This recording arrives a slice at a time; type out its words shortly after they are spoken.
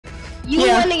You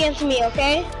won against me,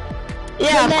 okay?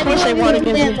 Yeah, of course I won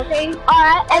against you. Okay?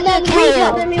 Alright, and then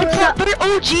they're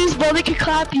OGs, bro. They can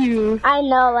clap you. I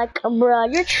know, like, bro,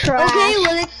 you're trash. Okay,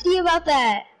 well, let's see about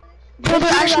that. Bro,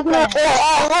 they're actually gonna.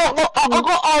 I'll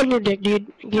go all your dick,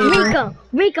 dude.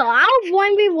 Rico, I'll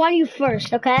 1v1 you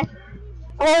first, okay?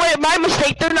 Oh wait, my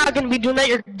mistake. They're not gonna be doing that.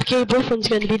 Your gay boyfriend's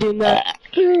gonna be doing that.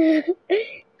 I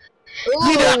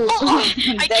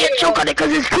can't choke on it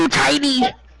because it's too tiny.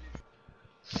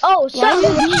 Oh, stop!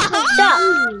 Stop!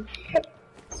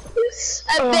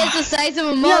 I bet it's the size of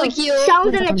a molecule.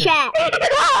 Someone's in the chat.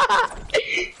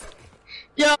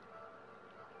 Yo.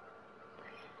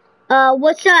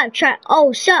 What's up, chat? Oh,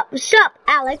 what's up,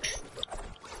 Alex?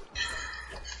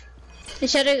 You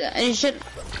should.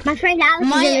 My friend Alex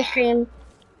is in the stream.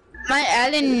 My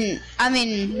Alien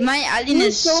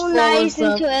is so nice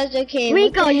and so educated.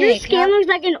 Rico, your skin looks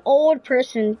like an old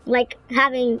person, like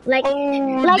having like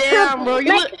damn, her, bro,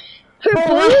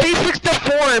 her face looks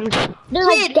deformed. They're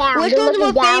like down. Which one's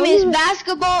more famous,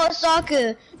 basketball or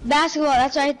soccer? Basketball.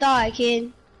 That's what I thought,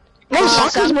 kid. No,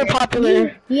 soccer's more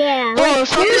popular. Yeah. Bro,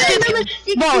 soccer skins.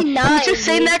 Bro, he's just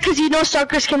saying that because you know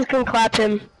soccer skins can clap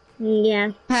him.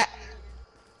 Yeah.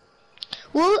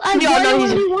 Well, I want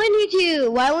to 1v1 you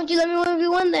two. Why won't you let me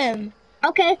 1v1 them?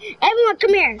 Okay, everyone,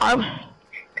 come here.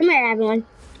 Come here, everyone.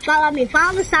 Follow me.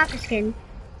 Follow the soccer skin.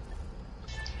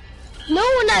 No,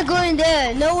 we're not going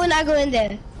there. No, we're not going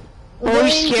there. Are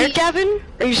you scared, Gavin?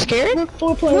 Are you scared? No,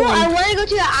 I want to go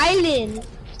to the island.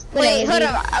 Wait, hold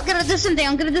on. I'm gonna do something.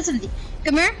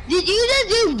 Come here. Did you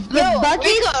just do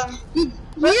buckets? You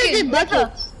just did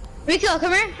buckets. Rico,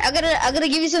 come here. I'm gonna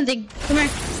give you something. Come here.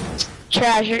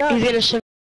 Trash. He's gonna shove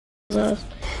us.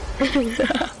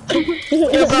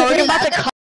 Yo, bro, we're about to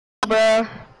call, bro.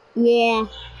 Yeah.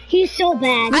 He's so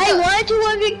bad. I want to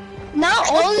 1v. Not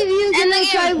all of you gonna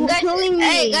try killing me.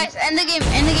 Hey guys, end the game.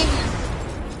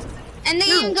 End the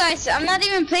game, guys. I'm not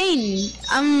even playing.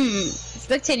 I'm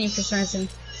spectating for some reason.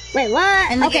 Wait,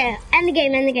 what? Okay, end the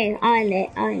game. I'll end it.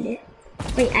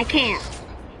 Wait, I can't.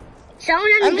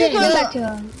 Someone end the game. I'm just going back to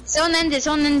him. Someone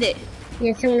end it.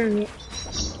 Yeah, someone end it.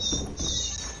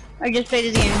 Or just play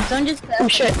this game. Don't just. Oh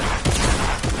shit.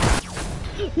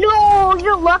 No,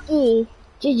 you're lucky.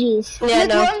 GG's. Yeah,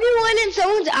 no. 1v1 in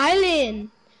someone's island.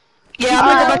 Yeah, I'm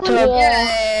gonna go back to him.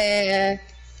 Yeah.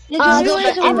 Bro,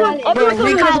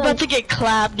 Rico's about to get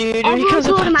clapped, dude. Everyone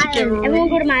go to my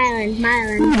island. My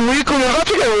island. Rico, you're about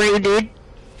to get raided, dude.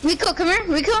 Rico, come here.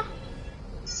 Rico.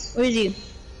 Where's you?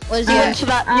 Where's you?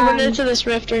 You went into this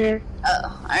rift right here.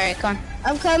 Oh, alright, come on.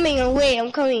 I'm coming.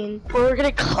 I'm coming. We're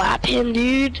gonna clap him,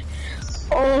 dude.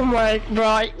 Oh my,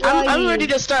 bro. I'm ready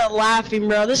to start laughing,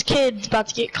 bro. This kid's about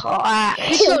to get clapped.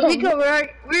 Rico,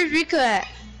 where's Rico at?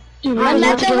 Dude, we're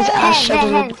about to get his ass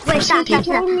shoved. Wait, stop.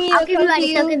 I'll give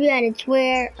you edits.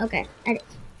 Where? Okay, edit.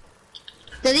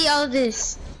 Delete all of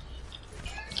this.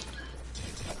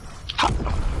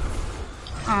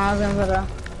 I was gonna put up.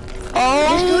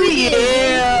 Oh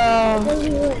yeah.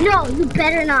 No, you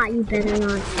better not.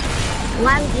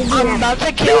 Why would you do that? I'm about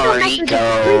to kill Rico.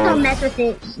 Please don't mess with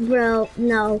it, bro.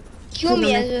 No. Kill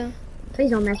me, Ezra. Please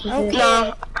don't mess with it.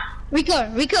 No.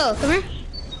 Rico, come here.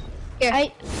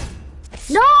 Here.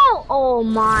 No! Oh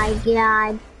my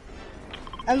god.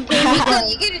 I'm Rico,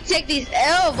 you gonna take these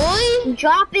L, boy?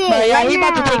 Drop it. Bro, yeah, right he's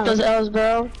about to now. take those L's,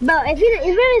 bro. Bro, if he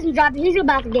doesn't drop it, he's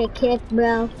about to get kicked,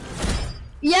 bro.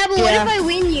 Yeah, but what if I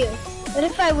win you?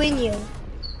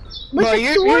 With bro, the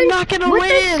you're sword, not gonna with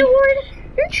win. the sword,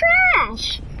 you're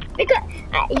trash. Because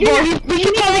we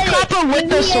could probably clap him with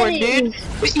the sword, dude.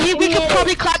 We could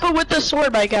probably clap him with the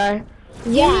sword, my guy.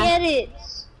 Yeah. Give me edits.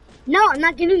 No, I'm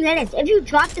not giving you edits. If you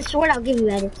drop the sword, I'll give you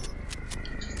edits.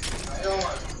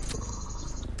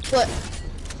 What?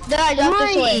 Then I dropped the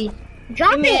sword.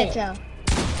 Drop Give me it. edits.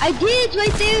 I did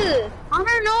right there. I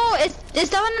don't know. It's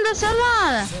that one in the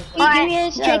sala.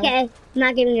 Alright, check it. I'm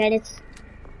not giving you edits.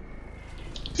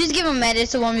 Just give him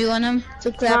edits to 1v1 him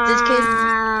to clap this kid.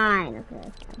 Fine.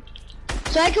 Okay.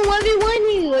 So I can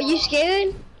 1v1 you. Are you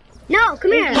scared? No,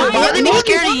 come here. Why are they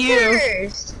scared of you?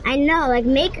 I know, like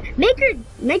make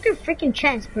her freaking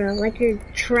chest, bro. Like you're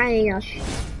trying out.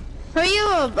 Hurry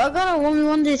up! I gotta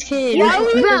 1v1 this kid. Yo,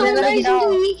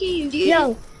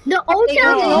 the old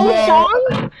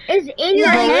song is in your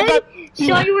head,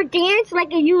 so you would dance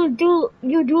like you do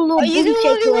little booty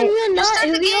shakes to it.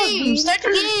 Start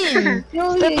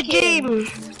the game.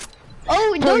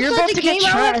 Oh, don't start the game.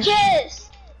 I want chest.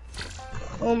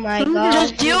 Oh my god.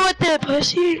 Just deal with it,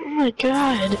 pussy. Oh my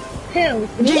god. Who?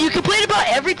 Dude, you complain about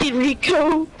everything,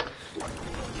 Rico.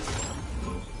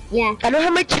 Yeah. I don't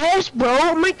have my chest, bro.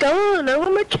 Oh my god, I don't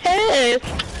have my chest.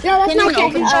 No, that's not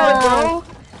chest. Bro.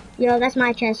 Yo, that's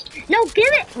my chest. No, give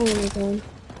it! Oh my god.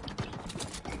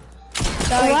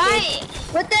 Sorry, why?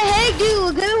 What the heck,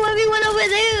 dude? Give me what we went over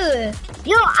there.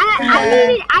 Yo,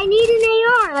 I need an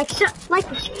AR. Like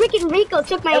freaking Rico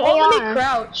took my AR. Let me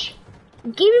crouch.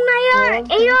 Give me my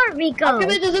AR, Rico. How come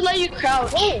it doesn't let you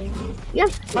crouch?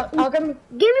 Yes. How come?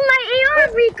 Give me my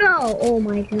AR, Rico. Oh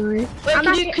my god.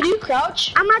 Wait, can you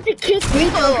crouch? I'm about to kick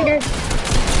Rico.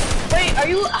 Wait, are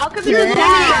you? How come it Are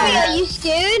doesn't? you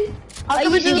scared? How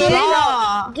come it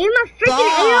doesn't? Give me my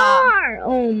freaking AR.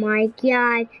 Oh my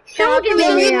god. Someone give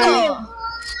me an AR.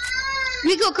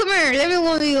 Rico, come here. Let me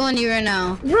 1v1 you right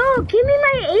now. Bro, give me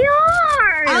my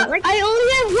AR. I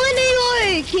only have one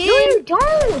AR, kid. No, you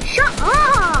don't. Shut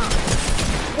up.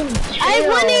 I have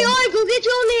one AR. Go get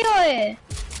your own AR.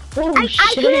 Oh, I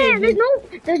can't.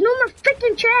 There's no more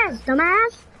freaking chest,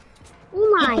 dumbass.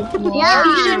 Oh my god.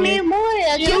 You should need more.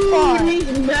 That's your fault.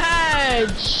 He's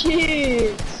mad.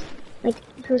 Shit. Like,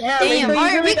 Damn,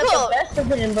 alright, Rico. Best of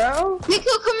him, bro.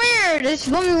 Rico, come here. There's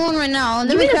 1v1 right now.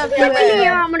 Let me give me grab the your freaking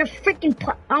AR. I'm gonna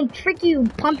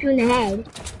freaking pump you in the head.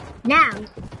 Now.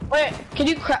 Wait, can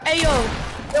you crouch? Hey,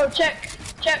 yo, check.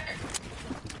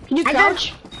 Can you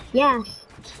crouch? Yes.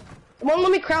 It won't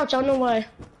let me crouch. I don't know why.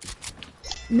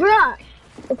 Bruh,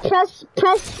 press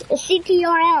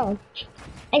CTRL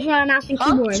if you're on a mouse and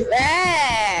keyboard.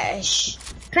 trash.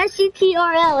 Press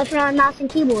CTRL if you're on a mouse and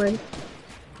keyboard.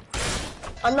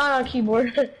 I'm not on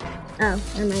keyboard. Oh,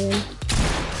 never mind.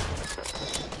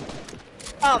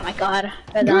 Oh my god.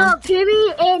 Bro, give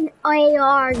me an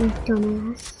AR, you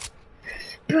dumbass.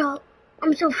 Bro,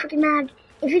 I'm so freaking mad.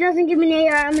 If he doesn't give me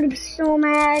an AR, I'm gonna be so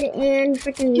mad and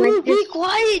freaking Dude, like be this.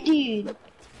 quiet, dude.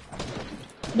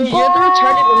 Dude, you're the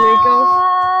retarded one, Rico.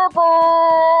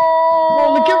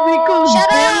 Oh, look at Rico's Shut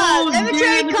build, up! Let me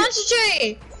try to dude.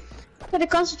 concentrate. Try to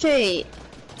concentrate.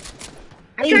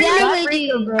 I'm trying to Got make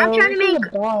Rico, bro. I'm trying to This is make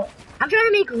a bot. I'm trying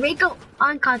to make Rico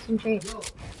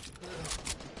unconcentrate.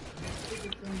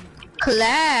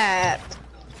 Clap.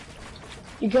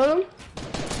 You got him?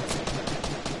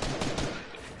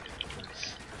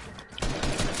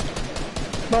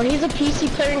 Bro, he's a PC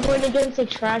player going against a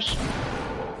trash,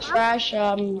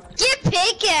 Get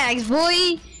pickaxe,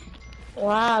 boy.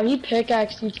 wow, he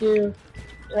pickaxed you too.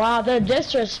 Wow, the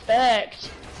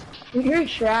disrespect. You're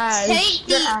trash. Take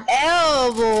the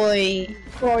L, boy.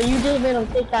 Bro, you just made him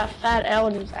take that fat L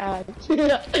in his ass.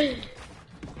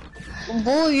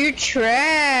 Boy, you're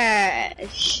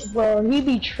trash. Bro, he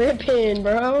be tripping,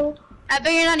 bro. I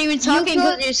bet you're not even talking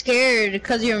because you're scared,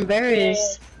 because you're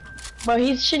embarrassed. Bro,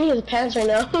 he's shitting his pants right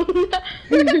now.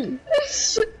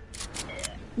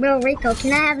 Bro, Rico,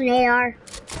 can I have an AR?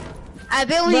 I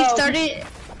bet when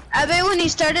he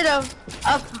started a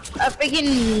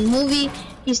freaking movie,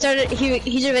 he's already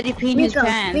peeing his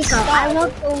pants. Rico, I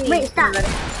won't. Wait, stop.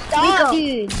 Stop, Rico,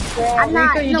 dude. I'm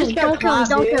not. Rico, you No, just got don't kill me.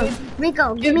 Don't clapped, kill me. dude.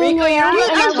 Rico, give me an Rico, AR. you're and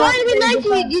not- I I'm will- trying to be nice to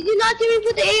you. Did you not see me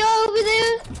put the AR over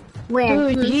there?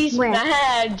 Where? Dude, he's Where?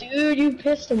 mad, dude. You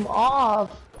pissed him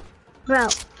off. Bro,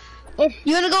 if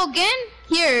You wanna go again?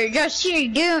 Here, just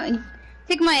here,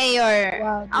 take my AR.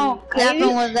 Wow, dude. I'll clap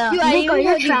him with that. Dude, I Rico, even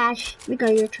you're called you. trash. Rico,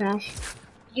 you're trash.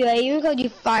 Dude, I even called you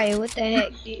fire. What the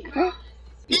heck, dude?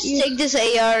 Just take this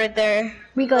AR right there.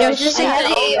 Rico, Yo, you're just take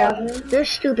stupid. the AR. You're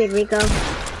stupid, Rico.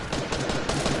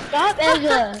 Stop,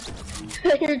 Ezra.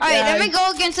 Alright, let me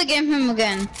go against him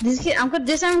again. This time I'm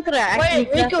gonna actually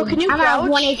Wait, Rico, can you I'm crouch? at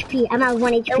 1 HP. I'm at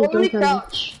 1 HP. Yeah, let Don't me kill me.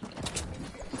 crouch.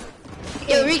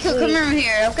 Yo, Rico, come over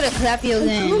here. I'm gonna clap you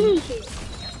again.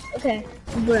 Okay.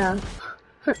 Bro.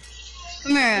 Come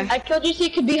here. I killed you so you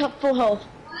could be full health.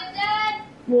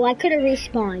 Well, I could have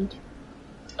respawned.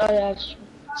 Oh yeah, that's true.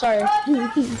 Sorry.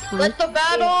 Let the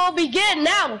battle begin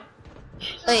now.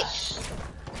 Wait.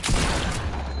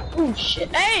 Oh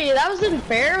shit. Hey, that was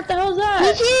unfair. What the hell is You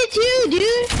that? cheated too,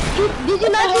 dude. Did you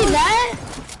not see that?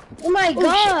 Oh my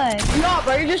god. No,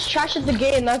 bro, you're just trash at the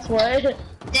game. That's what.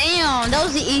 Damn, that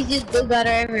was the easiest blue glider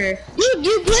ever. Dude,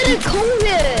 you get a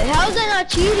COVID. How is that not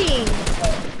cheating?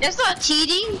 That's not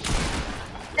cheating.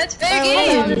 That's fair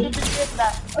Okay, game.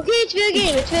 Okay, it's fair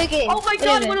game. It's fair game. Oh my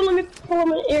god, Whatever. let me pull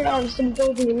my ear out of some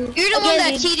building. You're the Okay, one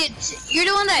that dude. cheated. You're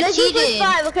the one that Let's do first cheated.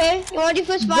 5, okay? You wanna do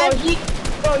first Bro, 5?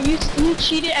 you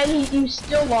cheated and you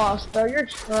still lost, bro. You're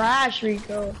trash,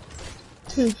 Rico.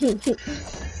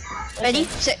 Ready,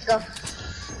 set, go.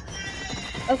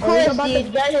 Of Bro, he's course, about to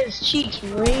dude. get his cheeks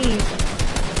raised.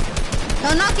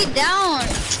 No, knock it down.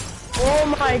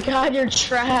 Oh my god, you're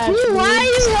trash. Dude, why are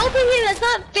dude. you helping him? That's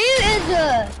not fair,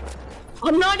 Ezra.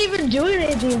 I'm not even doing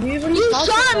anything, dude. What are You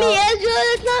talking shot me, about? Ezra.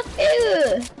 That's not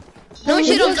fair. Don't He's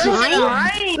shit on crying?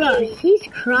 crying. Bro, he's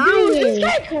Dude, crying. this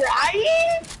guy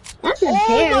crying? That's Oh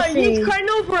my, embarrassing. he's crying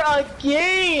over a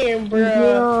game, bro.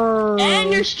 Yo.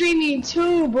 And you're streaming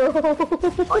too, bro.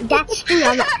 That's true.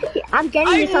 I'm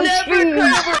getting this on I've stream.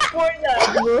 never cried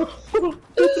over Fortnite, bro.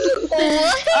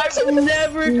 I've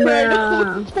never cried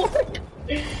over Fortnite.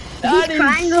 That He's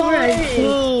crying over a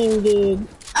insane. game, dude.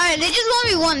 Alright, they just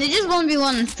 1v1. They just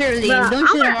 1v1 fairly. Bruh, Don't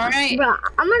shoot him, alright? Bro,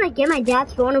 I'm gonna get my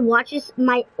dad's phone and watch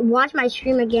my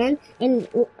stream again and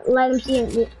let him see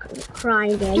it cry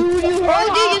again. Dude,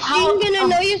 your stream's gonna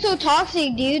know you're so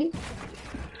toxic, dude.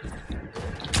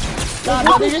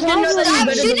 Nah, they're just gonna know that Stop you're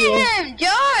better than shooting me. him,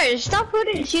 Josh! Stop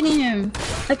shooting him.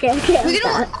 Okay. We're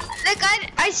gonna, like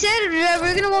I said,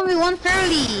 we're gonna 1v1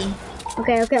 fairly.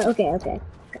 Okay.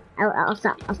 I'll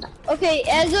stop. Okay,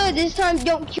 Ezra, this time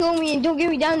don't kill me and don't get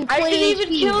me down to 20 I didn't even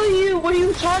HP. kill you. What are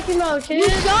you talking about, kid? You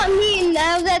shot me and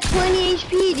I was at 20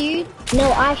 HP, dude.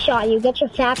 No, I shot you. Get your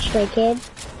facts straight, kid.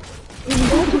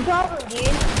 What's the problem,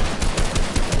 dude?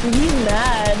 He's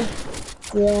mad.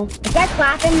 Yeah. Is that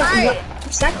clapping?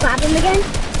 Is that clapping again?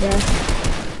 Yeah.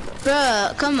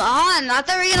 Bruh, come on. I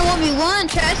thought we were gonna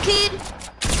 1v1, trash kid.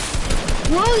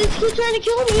 Whoa, this kid's trying to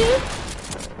kill me.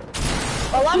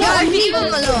 Well, I'm Yeah, not leave him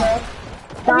alone.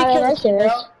 Sorry, that's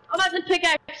serious. I'm about to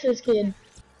pickaxe this kid.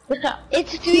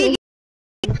 It's 3.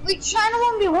 We trying to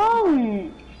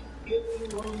 1v1.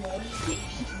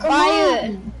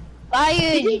 Fire.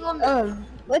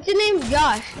 What's your name?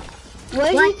 Josh.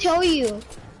 What did he tell you?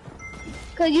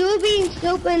 Cause you were being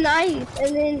super nice,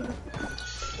 and then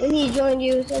when he joined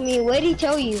you, so what did he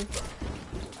tell you?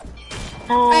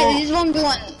 Alright, this is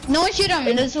 1v1. No one shoot him.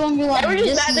 This is 1v1. They were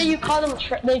just mad that you called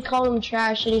him. They called him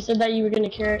trash, and he said that you were gonna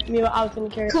carry me. I was gonna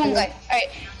carry. Come on, him. guys. Alright,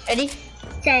 ready?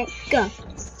 Okay, go.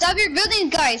 Stop your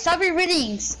buildings, guys. Stop your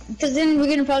buildings. Because then we're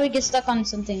gonna probably get stuck on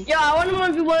something. Yeah, I want to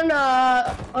 1v1.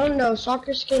 I don't know,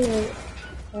 soccer skin or.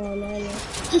 Oh no.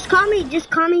 Just call me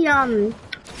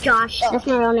Josh. That's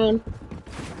my real name.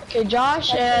 Okay,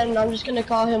 Josh, and I'm just gonna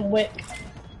call him Wick.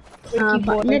 No,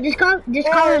 just call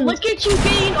Oh, him. look at you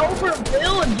being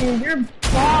overbuilt, dude. You're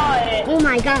bot. Oh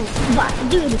my god, but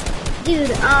dude,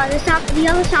 the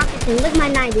yellow soccer skin. Look at my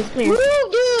 90s, come here.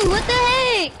 Ooh, dude, what the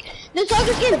heck? The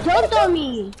soccer skin jumped on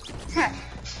me.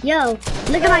 Yo,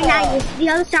 look at my 90s. The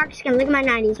yellow soccer skin. Look at my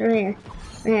 90s right here.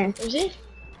 Right Is he?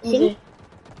 See?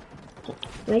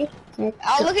 Ready? Set,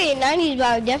 I'll look at your 90s, but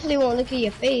I definitely won't look at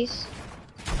your face.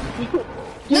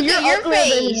 Look at your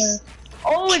face.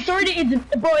 Oh, it's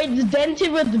it's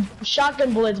dented with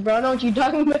shotgun bullets, bro. I know what you're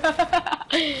talking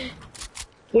about.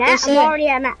 Yeah,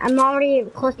 I'm already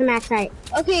close to max height.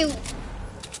 Okay,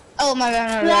 Oh my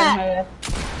bad.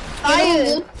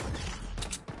 Fire.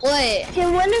 What?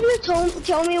 Can one of you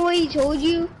tell me what he told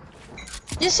you?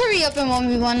 Just hurry up and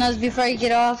 1v1 us before I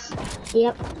get off.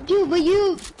 Yep. Dude, but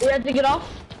you... We have to get off?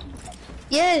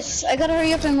 Yes, I gotta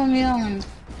hurry up and 1v1.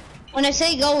 When I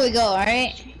say go, we go,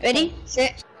 alright? Ready?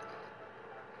 Set.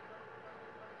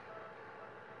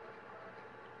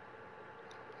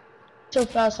 So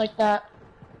fast like that.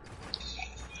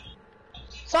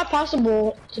 It's not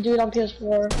possible to do it on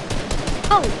PS4.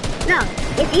 Oh no,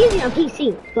 it's easy on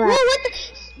PC, but Whoa, what the...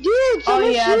 Dude,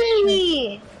 someone's yeah, shooting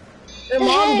me. Your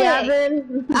mom, Hey.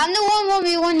 Gavin. I'm the one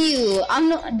 1v1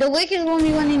 you. The Wick is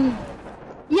 1v1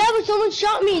 Yeah, but someone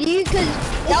shot me, dude, because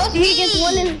That was me against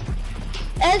one and...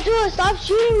 Ezra, stop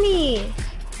shooting me.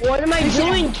 What am I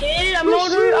doing, kid?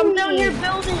 I'm down here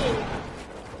building.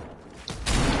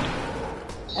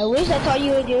 I wish I thought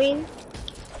you were doing.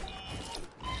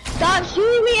 Stop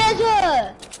shooting me,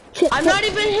 Ezra. I'm not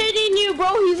even hitting you, bro.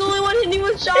 He's the only one hitting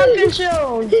with shotgun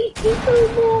shells.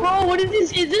 Bro, what is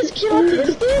this? Is this kid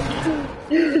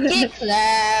autistic? Get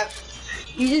clapped.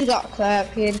 You just got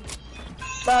clapped, kid.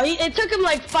 Bro, it took him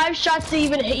like 5 shots to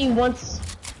even hit you once.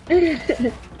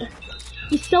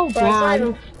 he's so Bro,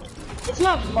 bad. it's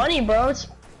not funny, bro. It's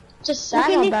just sad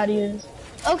Okay, how Nick- bad he is.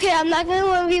 Okay, I'm not gonna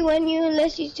 1v1 you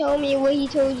unless you tell me what he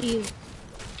told you.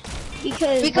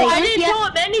 Because I didn't tell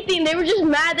him anything. They were just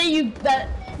mad that you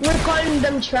were calling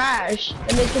them trash,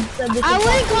 and they said this. I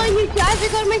wasn't calling you trash, I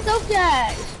called myself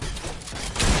trash.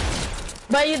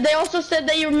 But they also said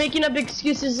that you were making up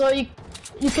excuses so you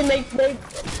can wait.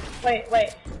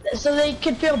 So they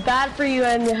could feel bad for you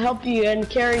and help you and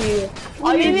carry you.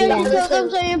 All you Maybe I do should tell is- them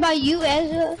something about you,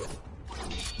 Ezra.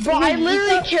 Bro, I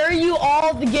literally carry you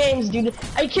all the games, dude.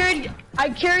 I carried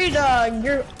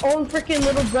your own freaking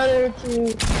little brother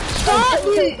to. Stop,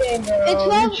 dude. Game, bro. It's You're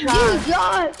wrong trash. you,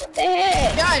 Josh. What the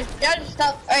heck? Josh,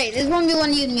 stop. Alright, this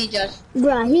 1v1 you and me, Josh.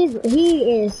 Bruh, he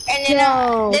is And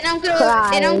so then I'm gonna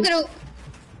crying.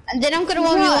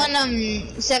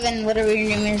 1v1 7, whatever your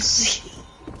name is.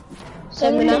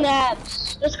 7 and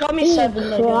apps. Just call me Jesus 7,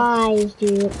 nigga. Christ,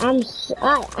 dude.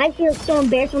 I feel so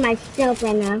embarrassed for myself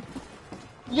right now.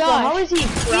 Yo, how is he Even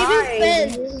crying?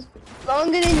 fans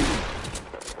longer than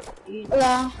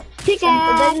Pick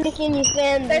it doesn't make any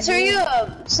fans. Guys, hurry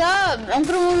up. Sub. I'm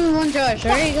gonna 1v1 Josh.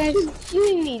 Alright, guys. You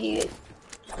idiot.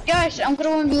 Josh, I'm gonna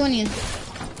 1v1 you.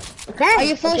 Okay. Are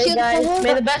you full Okay, shield? guys,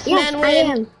 may the best Yes, man I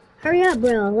win. am. Hurry up,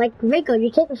 bro. Like, Rico,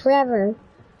 you're taking forever.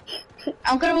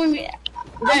 I'm gonna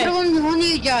 1v1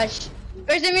 you, Josh.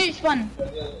 First, let me respawn.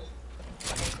 Let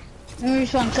me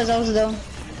respawn, because I was low.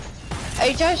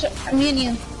 Hey, Josh, me and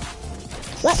you.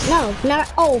 What? No,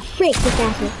 not. Oh, freak, this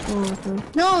asshole. Oh, okay.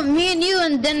 No, me and you,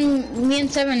 and then me and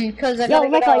 7, because I Yo, gotta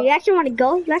get Rico, out. you actually want to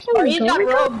go? You actually Oh, want he's to go, got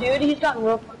Rico? rope, dude. He's got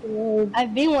rope fucking rope.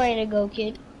 I've been wanting to go,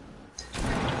 kid.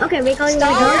 Okay, Rico, you Stop!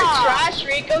 want to You're go? trash,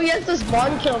 Rico. He has this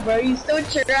spawn kill, bro. He's so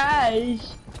trash.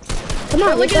 Come on,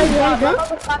 Look Rico, at you this want bot, to bro. go? How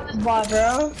to clap this bot,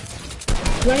 bro?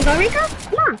 You want to go, Rico?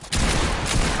 Come on.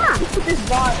 Come on. Look at this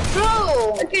bot.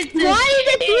 Bro! Look at this. Why is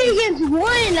it 3 against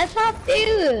 1? That's not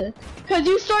fair. Because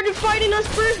you started fighting us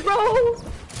first, bro.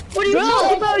 What are you Bro,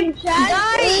 talking about, you chat?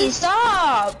 Guys,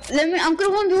 stop! I'm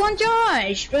gonna 1v1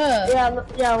 Josh, bro.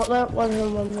 Yeah, one.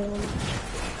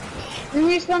 Let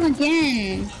me respawn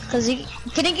again. Cause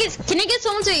can I get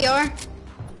someone to AR?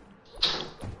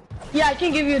 Yeah, I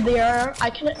can give you the AR. I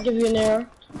can give you an AR.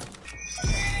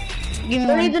 Give me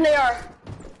Who needs one. an AR?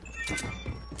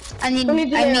 I need Who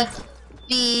needs an AR?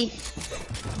 the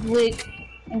wig.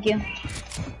 Thank you.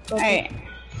 Alright.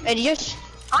 Ready, Josh?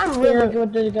 I'm really Yeah. good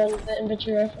with the gun, the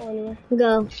infantry rifle anyway.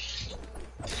 Go.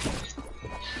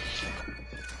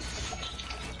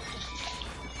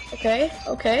 Okay.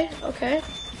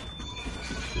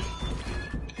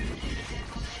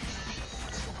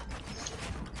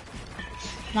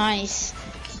 Nice.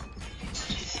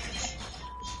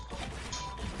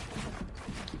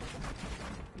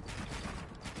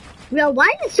 Yo, why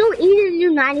is it so easy to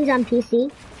do 90s on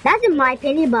PC? That's in my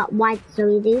opinion, but why it's so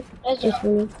easy? Just for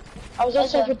me. I was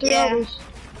outside for 3 Yeah. hours.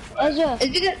 Ezra,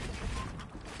 Is it?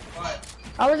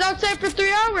 I was outside for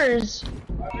 3 hours.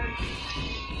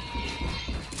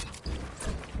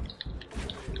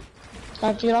 I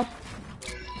have to get off.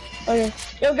 Okay.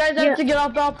 Yo, guys, I Yeah. have to get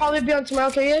off, but I'll probably be on tomorrow,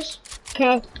 okay, guys?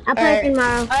 Okay, I'll play Alright.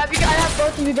 tomorrow. I have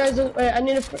both of you guys. Wait, I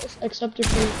need to accept your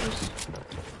phone first.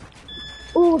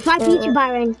 Ooh, if I beat you,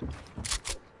 Byron.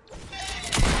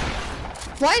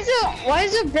 Why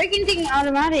is the breaking thing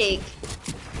automatic?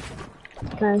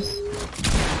 Because.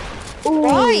 Ooh,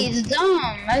 Why? It's dumb.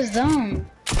 That's dumb.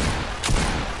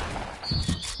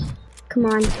 come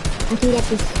on. I can get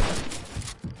this.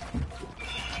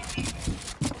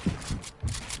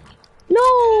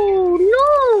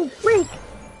 No, freak.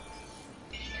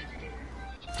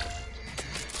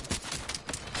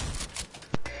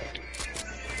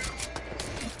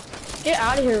 Get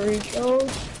out of here, Rico.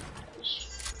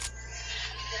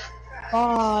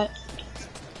 God.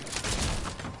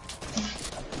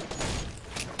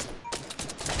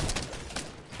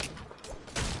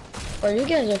 Bro, you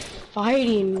guys are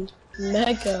fighting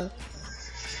mega.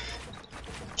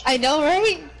 I know,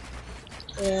 right?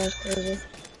 Yeah, it's crazy.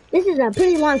 This is a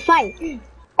pretty long fight.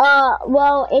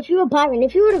 Well, if you were Byron,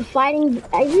 if you would have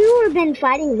been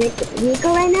fighting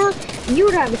Rico right now, you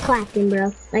would have clapped him,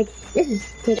 bro. Like, this is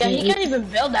Yeah, taking he can't even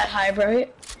build that high, bro.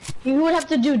 You would have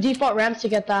to do default ramps to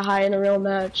get that high in a real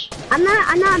match. I'm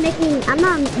not He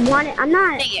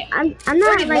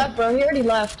already like, left, bro. He already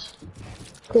left.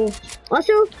 cool.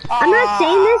 Also, I'm not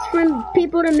saying this for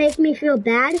people to make me feel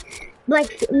bad,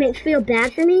 feel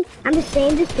bad for me. I'm just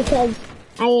saying this because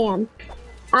I am.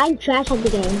 I'm trash at the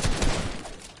game.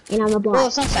 And I'm a Well,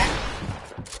 bot.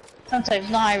 sometimes,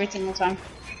 not every single time.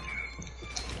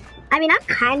 I mean, I'm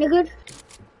kinda good.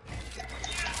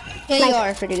 Yeah, you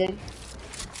are pretty good.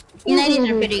 Your 90s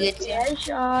are pretty good too.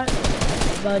 Headshot,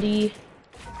 buddy.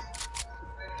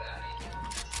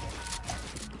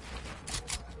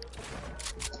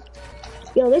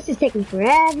 Yo, this is taking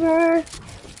forever.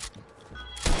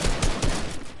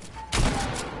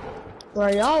 Bro,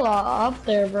 y'all are up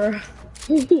there, bro.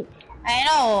 I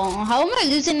know. How am I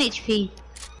losing HP?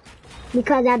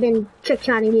 Because I've been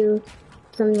trick-shotting you.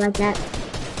 Something like that.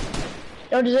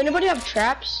 Yo, does anybody have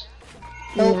traps?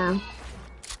 Nope. No.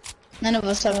 None of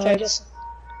us have I traps. just-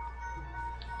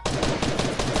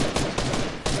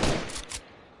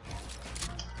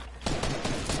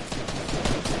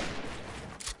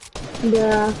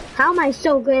 Bruh. How am I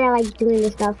so good at, like, doing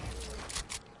this stuff?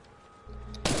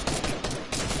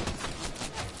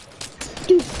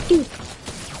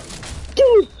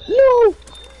 Dude, no!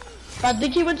 I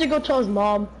think he went to go tell his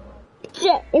mom.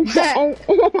 Shit,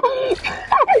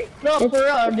 No, for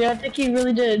real, dude. I think he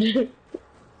really did.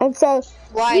 and say,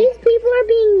 Why? these people are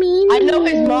being mean. I to know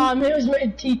his me." mom. It was my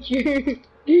teacher.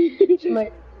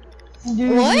 my,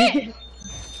 dude. What?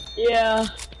 Yeah.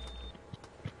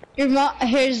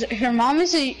 Her mom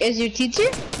is your teacher?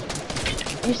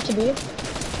 Used to be.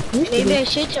 Maybe I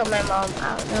should tell my mom.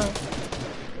 I don't know.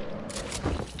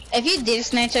 If you did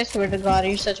snitch, I swear to God,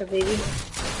 you're such a baby.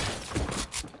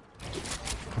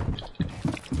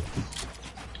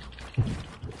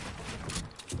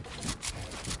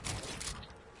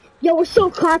 Yo, we're so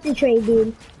concentrated,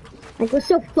 dude. Like, we're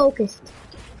so focused.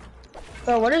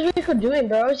 Bro, what is Rico doing,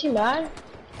 bro? Is he mad?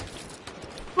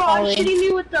 Bro, I'm Probably. shooting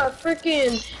you with the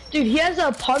freaking... Dude, he has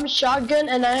a pump shotgun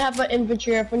and I have an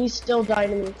infantry rifle and he's still dying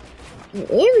to me. An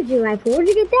infantry rifle, where'd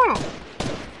you get that?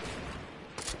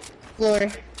 Floor.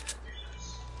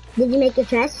 Did you make your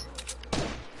chest?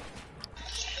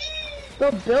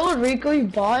 Bro, build Rico, you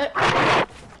bought.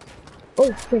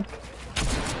 Oh, frick.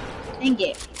 Thank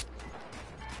it.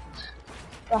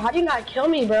 Bro, how do you not kill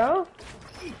me, bro?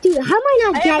 Dude, how am I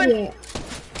not I dead haven't- yet?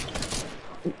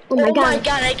 Oh my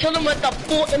god. I killed him with the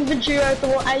full infantry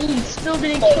rifle and he still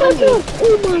didn't Oh kill my me. god.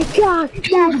 Oh my god.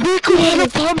 That's Rico had a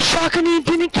pump shotgun and he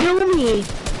didn't kill me.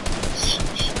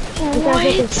 What?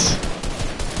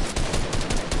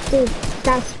 Dude,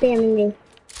 stop spamming me.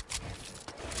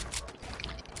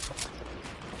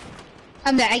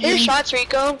 I'm back. Here's shots,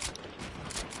 Rico.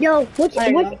 Yo, what There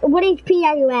you what HP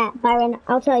are you at, Byron?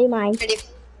 I'll tell you mine.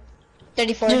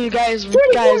 34. Dude, guys,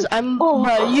 I'm Oh,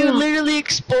 bro, you crap. literally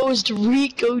exposed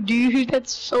Rico, dude.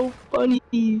 That's so funny.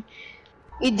 You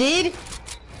did?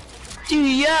 Dude,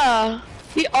 yeah.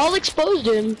 We all exposed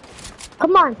him.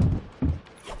 Come on.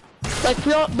 Like,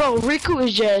 we all, bro, Rico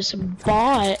is just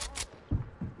bot.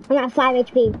 I got 5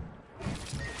 HP.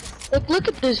 Like, look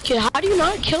at this kid. How do you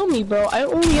not kill me, bro? I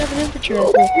only have an infantry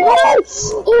rifle. Yes!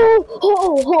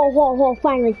 Oh,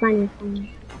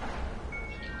 finally.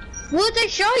 What did I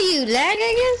show you? Lag,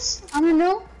 I guess? I don't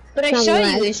know. But I Probably saw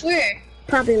lag. you, I swear.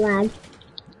 Probably lag.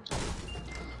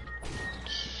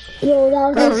 Yo,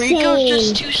 that Bro, was Rico's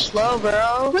insane. just too slow,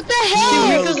 bro. What the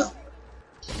hell?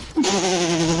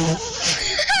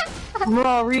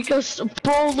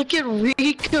 Bro, look at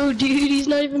Rico, dude. He's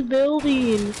not even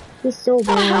building. He's so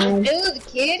bad. Build,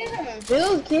 kid.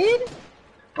 Build, kid.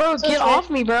 Bro, So get sad. off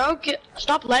me, bro.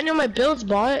 Stop landing on my builds,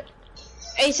 bot.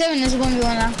 A7 is 1v1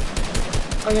 now.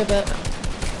 Okay, bet.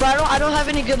 Bro, I don't have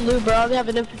any good loot, bro. I only have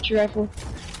an infantry rifle.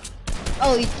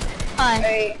 Oh, hi.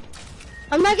 Alright.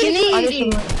 I'm not gonna Can kill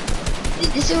you.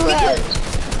 This is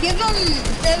Give him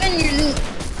 7 your loot.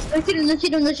 Let's hit him. Let's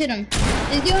give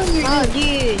him your Oh, loot.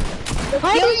 dude.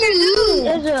 Why Give him your loot.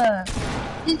 Ezra?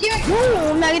 Just give him. No,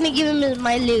 I'm not gonna give him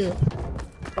my loot.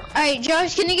 Alright,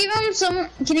 Josh, can you give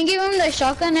him the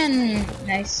shotgun and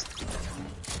nice.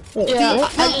 Wait, Yeah,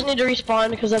 what? I just need to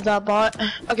respawn because of that bot.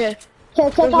 Okay. So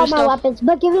take Where's all my my stuff? weapons,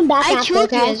 but give them back I after,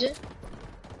 killed you, okay? Ezra.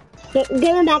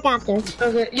 Give them back after.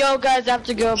 Okay. Yo, guys, I have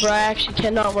to go, bro. I actually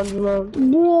cannot one alone.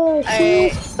 Bro,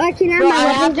 Alright. can I Bro, I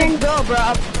have have my to weapons go, bro.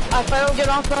 If I don't get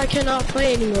off, bro, I cannot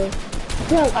play anymore. then?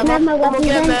 Bro, I'm can I have my gonna weapons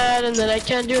get then? mad, and then I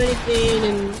can't do anything,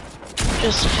 and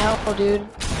just hell, dude.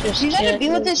 Just You gotta can't be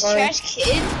do with it, this sorry. trash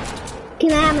kid.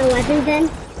 Can I have my weapons then?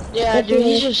 Yeah, If dude, you-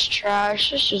 he's just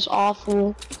trash. It's just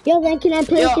awful. Yo, then can I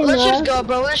play Yo, some let's more? just go,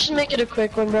 bro. Let's just make it a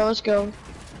quick one, bro. Let's go.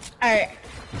 Alright.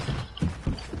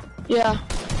 Yeah.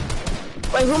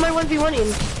 Wait, who am I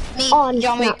 1v1ing? Me, Oh,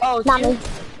 John no, Wick. Oh, not you?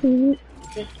 me.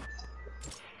 Mhm.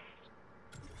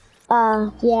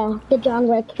 Yeah, the John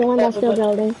Wick, the one that's still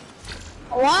building.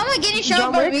 Why am I getting shot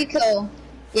John by Wick? Rico?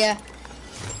 Yeah.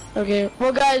 Okay.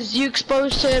 Well, guys, you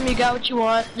exposed him. You got what you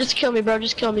want. Just kill me, bro.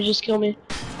 Just kill me. Just kill me.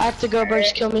 I have to go, bro.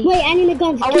 Just kill me. Wait, I need the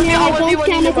guns. I'll Can I I'll have be guns?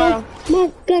 Can I have tomorrow. guns?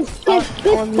 No, guns.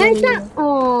 I'll be Guys, tomorrow. stop.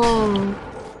 Oh.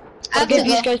 I have Okay, to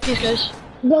peace, go. guys. Peace, guys.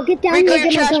 Bro, get down Rico, here,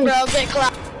 you're get trash, my bro. guns. Get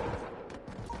clapped.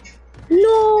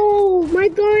 No, my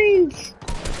guns.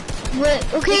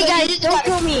 But, okay, Because guys, you just don't got-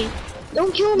 kill me.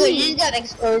 Don't kill But you me. just got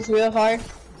exposed real hard.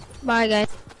 Bye, guys.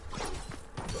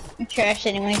 I'm trash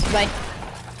anyways. Bye.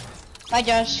 Bye,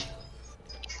 Josh.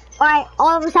 Alright,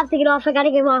 all of us have to get off. I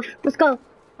gotta get off. Let's go.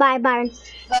 Bye, Byron.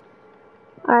 Bye.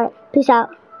 Alright, peace out.